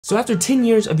So after 10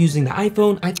 years of using the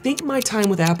iPhone, I think my time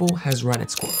with Apple has run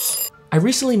its course. I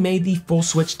recently made the full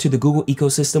switch to the Google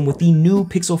ecosystem with the new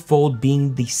Pixel Fold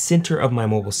being the center of my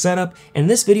mobile setup. And in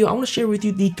this video, I want to share with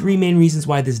you the 3 main reasons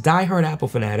why this diehard Apple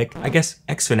fanatic, I guess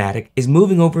ex-fanatic, is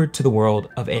moving over to the world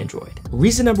of Android.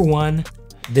 Reason number 1,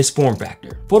 this form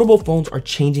factor. Foldable phones are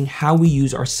changing how we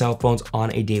use our cell phones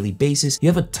on a daily basis. You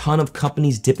have a ton of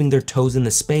companies dipping their toes in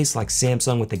the space, like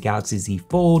Samsung with the Galaxy Z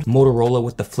Fold, Motorola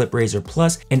with the Flip Razr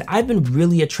Plus, and I've been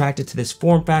really attracted to this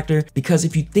form factor because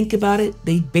if you think about it,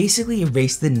 they basically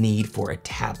erase the need for a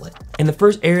tablet. And the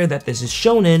first area that this is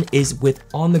shown in is with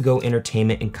on-the-go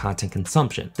entertainment and content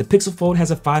consumption. The Pixel Fold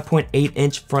has a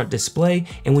 5.8-inch front display,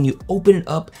 and when you open it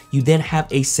up, you then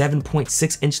have a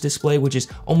 7.6-inch display, which is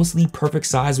almost the perfect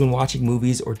size when watching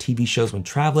movies or TV shows when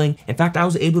traveling. In fact, I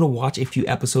was able to watch a few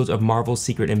episodes of Marvel's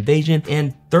Secret Invasion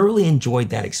and thoroughly enjoyed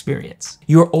that experience.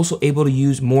 You are also able to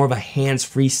use more of a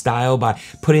hands-free style by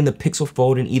putting the Pixel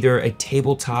Fold in either a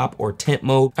tabletop or tent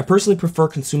mode. I personally prefer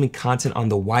consuming content on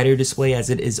the wider display as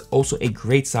it is also a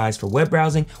great size for web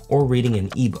browsing or reading an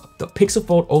ebook. The Pixel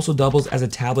Fold also doubles as a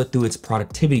tablet through its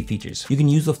productivity features. You can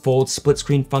use the Fold split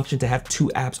screen function to have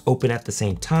 2 apps open at the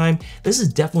same time. This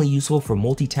is definitely useful for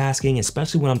multitasking, especially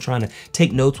when I'm trying to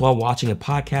take notes while watching a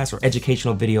podcast or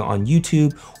educational video on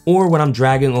YouTube, or when I'm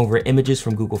dragging over images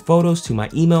from Google Photos to my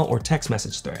email or text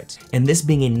message threads. And this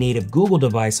being a native Google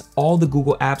device, all the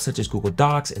Google apps such as Google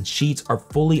Docs and Sheets are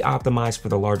fully optimized for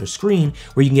the larger screen,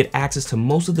 where you can get access to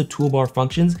most of the toolbar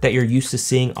functions that you're used to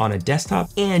seeing on a desktop,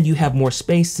 and you have more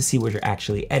space to see what you're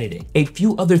actually editing. A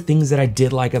few other things that I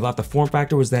did like about the form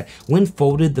factor was that when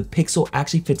folded, the Pixel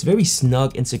actually fits very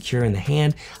snug and secure in the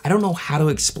hand. I don't know how to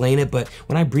explain it, but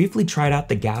when I briefly tried out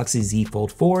the Galaxy Z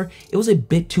Fold 4, it was a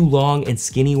bit too long and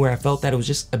skinny where I felt that it was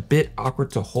just a bit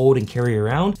awkward to hold and carry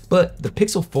around, but the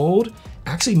Pixel Fold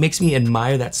actually makes me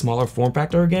admire that smaller form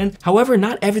factor again. However,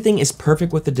 not everything is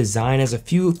perfect with the design, as a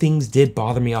few things did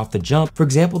bother me off the jump. For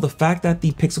example, the fact that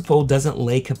the Pixel Fold doesn't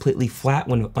lay completely flat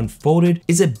when unfolded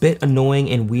is a bit annoying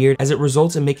and weird, as it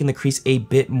results in making the crease a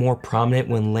bit more prominent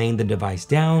when laying the device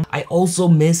down. I also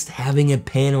missed having a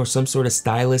pen or some sort of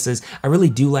stylus, as I really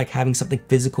do like having something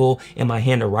physical in my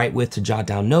hand to write with to jot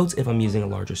down notes if I'm using a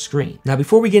larger screen. Now,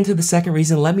 before we get into the second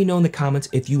reason, let me know in the comments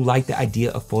if you like the idea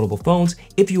of foldable phones.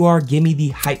 If you are, give me the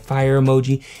hype fire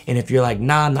emoji, and if you're like,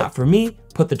 nah, not for me,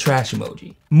 put the trash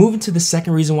emoji. Moving to the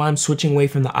second reason why I'm switching away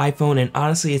from the iPhone, and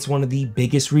honestly it's one of the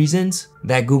biggest reasons,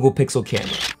 that Google Pixel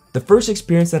camera. The first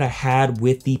experience that I had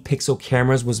with the Pixel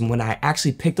cameras was when I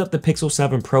actually picked up the Pixel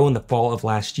 7 Pro in the fall of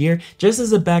last year, just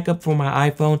as a backup for my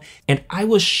iPhone, and I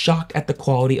was shocked at the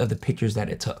quality of the pictures that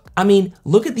it took. I mean,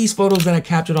 look at these photos that I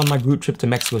captured on my group trip to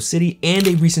Mexico City and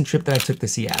a recent trip that I took to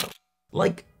Seattle.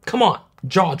 Like, come on,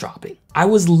 jaw-dropping. I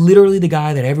was literally the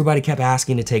guy that everybody kept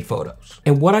asking to take photos.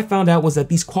 And what I found out was that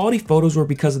these quality photos were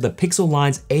because of the Pixel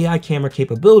line's AI camera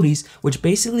capabilities, which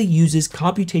basically uses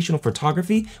computational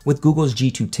photography with Google's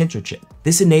G2 Tensor chip.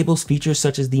 This enables features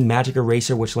such as the Magic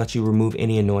Eraser, which lets you remove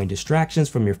any annoying distractions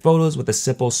from your photos with a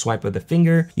simple swipe of the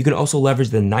finger. You can also leverage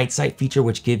the Night Sight feature,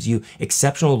 which gives you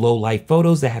exceptional low light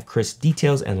photos that have crisp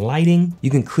details and lighting. You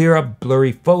can clear up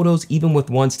blurry photos, even with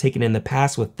ones taken in the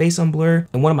past with face on blur.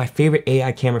 And one of my favorite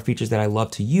AI camera features that I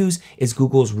love to use is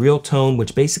Google's Real Tone,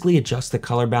 which basically adjusts the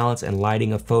color balance and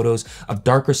lighting of photos of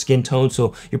darker skin tones,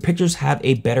 so your pictures have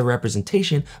a better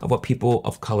representation of what people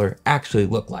of color actually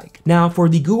look like. Now, for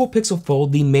the Google Pixel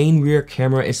Fold, the main rear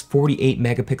camera is 48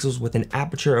 megapixels with an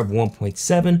aperture of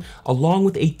 1.7, along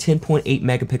with a 10.8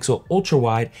 megapixel ultra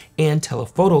wide and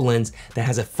telephoto lens that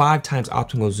has a 5 times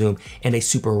optical zoom and a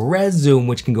super res zoom,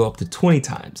 which can go up to 20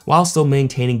 times, while still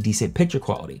maintaining decent picture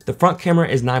quality. The front camera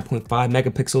is 9.5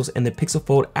 megapixels, and the Pixel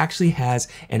Fold actually has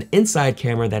an inside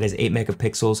camera that is 8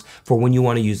 megapixels for when you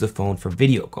want to use the phone for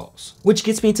video calls. Which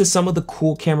gets me to some of the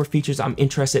cool camera features I'm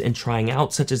interested in trying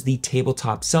out, such as the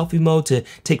tabletop selfie mode to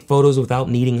take photos without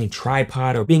needing a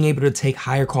tripod, or being able to take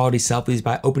higher quality selfies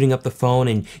by opening up the phone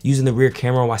and using the rear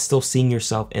camera while still seeing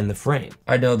yourself in the frame.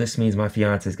 I know this means my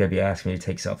fiance is gonna be asking me to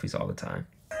take selfies all the time.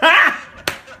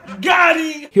 Got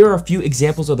it! Here are a few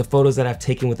examples of the photos that I've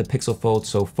taken with the Pixel Fold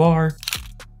so far.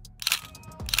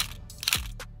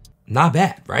 Not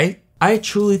bad, right? I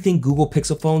truly think Google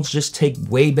Pixel phones just take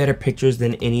way better pictures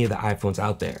than any of the iPhones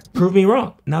out there. Prove me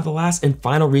wrong. Now, the last and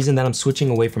final reason that I'm switching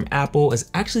away from Apple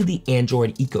is actually the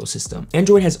Android ecosystem.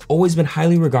 Android has always been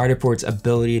highly regarded for its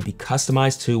ability to be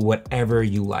customized to whatever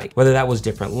you like, whether that was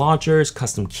different launchers,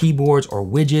 custom keyboards, or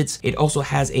widgets. It also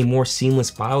has a more seamless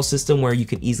file system where you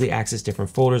can easily access different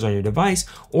folders on your device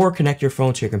or connect your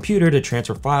phone to your computer to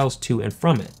transfer files to and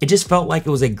from it. It just felt like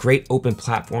it was a great open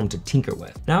platform to tinker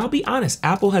with. Now, I'll be honest,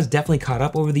 Apple has definitely definitely caught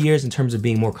up over the years in terms of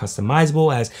being more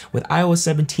customizable, as with iOS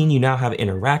 17, you now have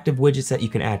interactive widgets that you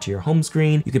can add to your home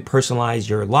screen. You could personalize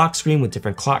your lock screen with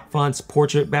different clock fonts,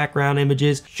 portrait background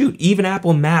images. Shoot, even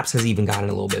Apple Maps has even gotten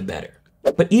a little bit better.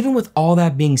 But even with all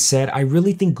that being said, I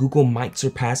really think Google might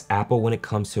surpass Apple when it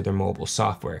comes to their mobile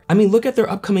software. I mean, look at their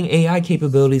upcoming AI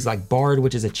capabilities like Bard,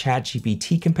 which is a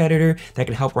ChatGPT competitor that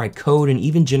can help write code and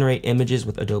even generate images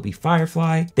with Adobe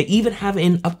Firefly. They even have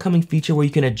an upcoming feature where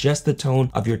you can adjust the tone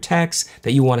of your text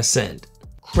that you want to send.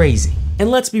 Crazy. And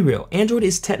let's be real, Android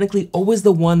is technically always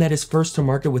the one that is first to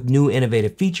market with new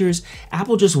innovative features.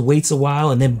 Apple just waits a while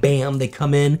and then bam, they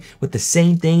come in with the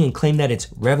same thing and claim that it's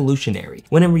revolutionary,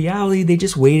 when in reality, they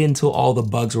just waited until all the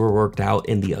bugs were worked out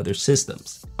in the other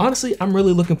systems. Honestly, I'm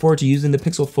really looking forward to using the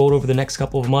Pixel Fold over the next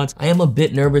couple of months. I am a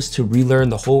bit nervous to relearn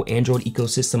the whole Android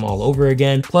ecosystem all over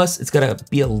again. Plus, it's gonna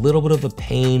be a little bit of a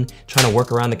pain trying to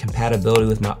work around the compatibility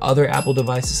with my other Apple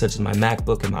devices, such as my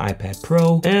MacBook and my iPad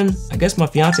Pro. And I guess my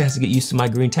fiance has to get used to my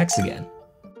green text again.